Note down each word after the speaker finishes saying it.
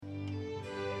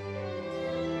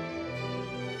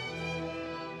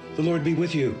The Lord be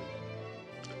with you.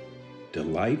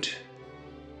 Delight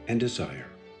and desire.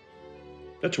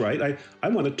 That's right. I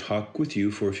want to talk with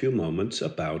you for a few moments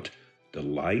about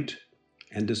delight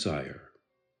and desire.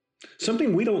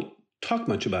 Something we don't talk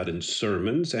much about in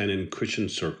sermons and in Christian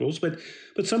circles, but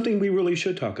something we really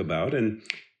should talk about, and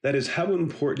that is how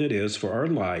important it is for our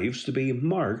lives to be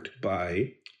marked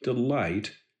by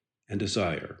delight and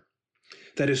desire.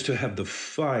 That is to have the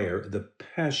fire, the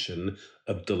passion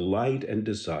of delight and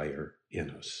desire in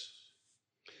us.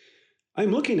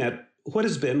 I'm looking at what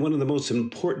has been one of the most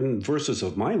important verses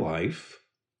of my life,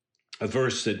 a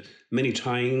verse that many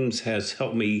times has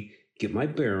helped me get my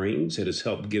bearings. It has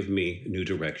helped give me new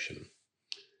direction.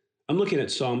 I'm looking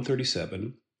at Psalm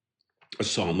 37, a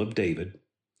psalm of David.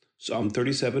 Psalm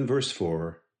 37, verse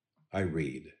 4, I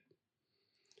read,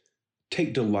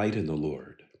 "Take delight in the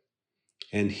Lord,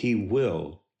 and he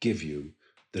will give you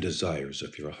the desires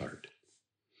of your heart."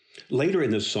 Later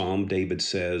in the psalm, David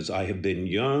says, "I have been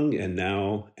young and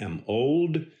now am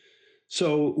old."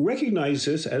 So recognize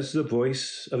this as the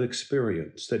voice of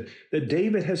experience that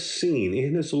David has seen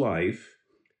in his life.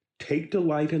 Take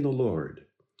delight in the Lord,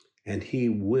 and he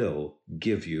will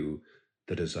give you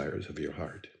the desires of your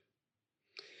heart.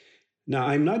 Now,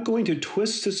 I'm not going to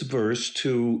twist this verse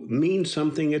to mean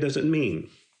something it doesn't mean.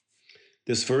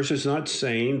 This verse is not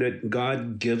saying that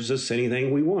God gives us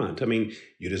anything we want. I mean,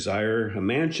 you desire a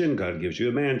mansion, God gives you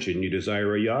a mansion. You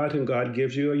desire a yacht, and God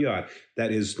gives you a yacht.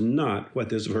 That is not what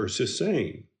this verse is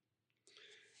saying.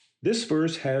 This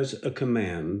verse has a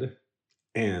command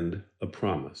and a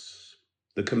promise.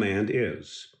 The command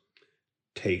is,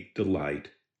 take delight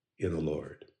in the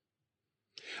Lord.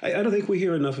 I don't think we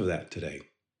hear enough of that today.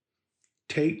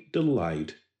 Take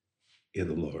delight in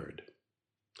the Lord.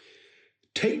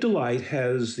 Take delight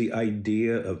has the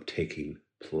idea of taking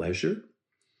pleasure,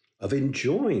 of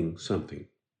enjoying something.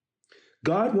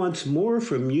 God wants more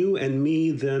from you and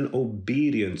me than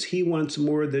obedience. He wants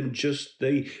more than just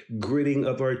the gritting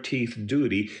of our teeth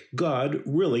duty. God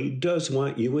really does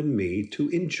want you and me to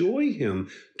enjoy him,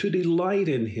 to delight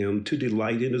in him, to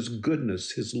delight in his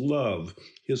goodness, his love,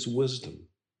 his wisdom.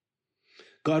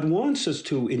 God wants us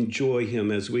to enjoy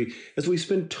him as we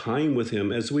spend time with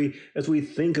him, as we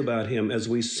think about him, as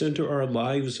we center our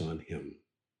lives on him.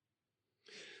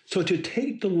 So to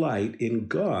take delight in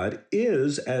God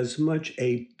is as much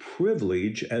a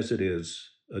privilege as it is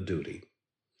a duty.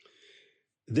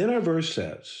 Then our verse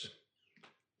says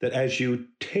that as you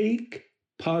take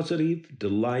positive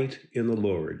delight in the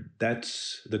Lord,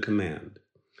 that's the command.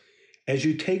 As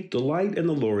you take delight in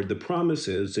the Lord, the promise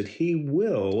is that he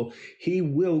will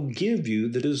give you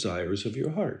the desires of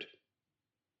your heart.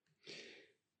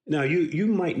 Now, you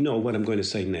might know what I'm going to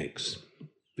say next.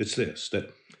 It's this,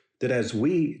 that as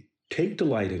we take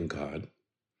delight in God,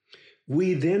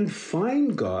 we then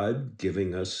find God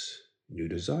giving us new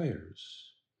desires.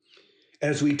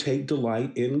 As we take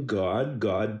delight in God,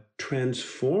 God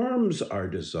transforms our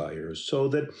desires so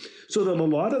that a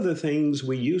lot of the things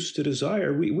we used to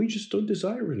desire, we just don't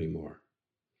desire anymore.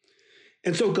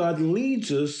 And so God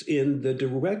leads us in the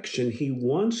direction he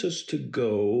wants us to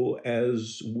go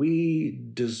as we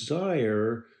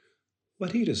desire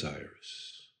what he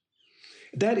desires.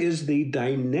 That is the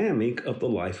dynamic of the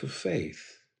life of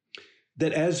faith.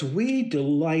 That as we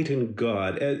delight in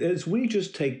God, as we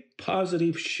just take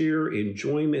positive, sheer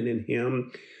enjoyment in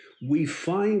him, we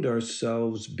find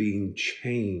ourselves being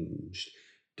changed,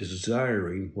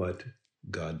 desiring what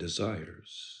God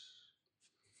desires.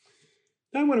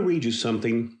 Now, I want to read you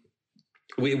something.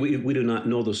 We do not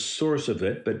know the source of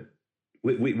it, but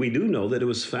we do know that it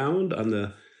was found on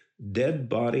the dead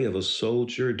body of a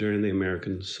soldier during the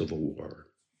American Civil War.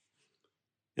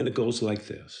 And it goes like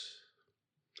this.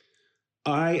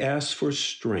 I asked for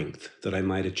strength that I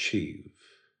might achieve.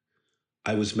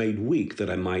 I was made weak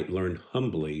that I might learn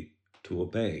humbly to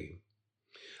obey.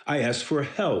 I asked for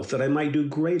health that I might do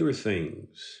greater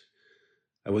things.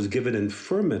 I was given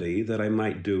infirmity that I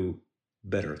might do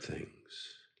better things.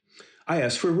 I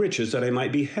asked for riches that I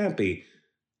might be happy.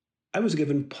 I was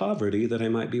given poverty that I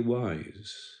might be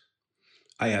wise.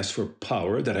 I asked for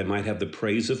power that I might have the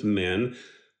praise of men.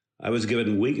 I was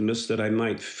given weakness that I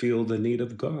might feel the need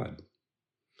of God.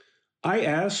 I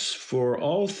asked for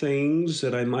all things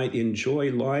that I might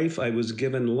enjoy life. I was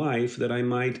given life that I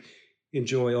might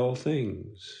enjoy all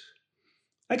things.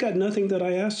 I got nothing that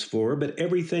I asked for, but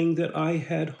everything that I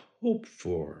had hoped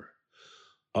for.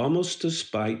 Almost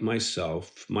despite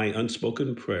myself, my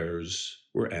unspoken prayers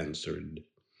were answered.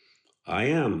 I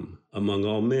am, among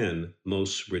all men,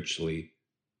 most richly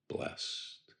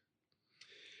blessed.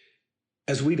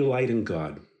 As we delight in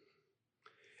God,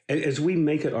 As we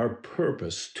make it our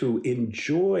purpose to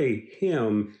enjoy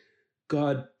Him,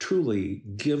 God truly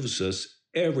gives us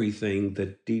everything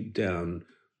that deep down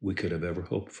we could have ever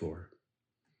hoped for.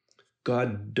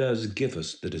 God does give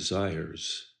us the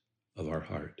desires of our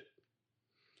heart.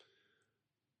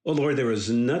 Oh Lord, there is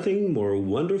nothing more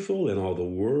wonderful in all the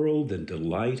world than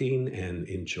delighting and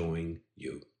enjoying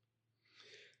you.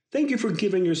 Thank you for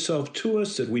giving yourself to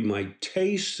us that we might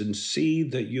taste and see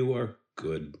that you are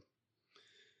good.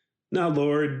 Now,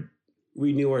 Lord,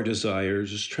 renew our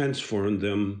desires, transform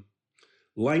them,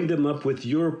 line them up with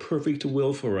your perfect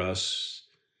will for us.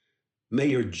 May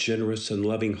your generous and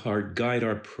loving heart guide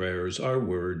our prayers, our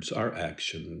words, our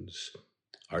actions,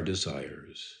 our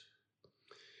desires.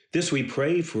 This we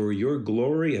pray for your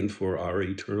glory and for our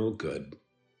eternal good.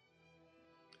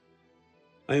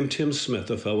 I am Tim Smith,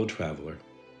 a fellow traveler.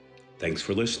 Thanks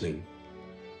for listening.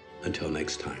 Until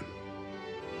next time.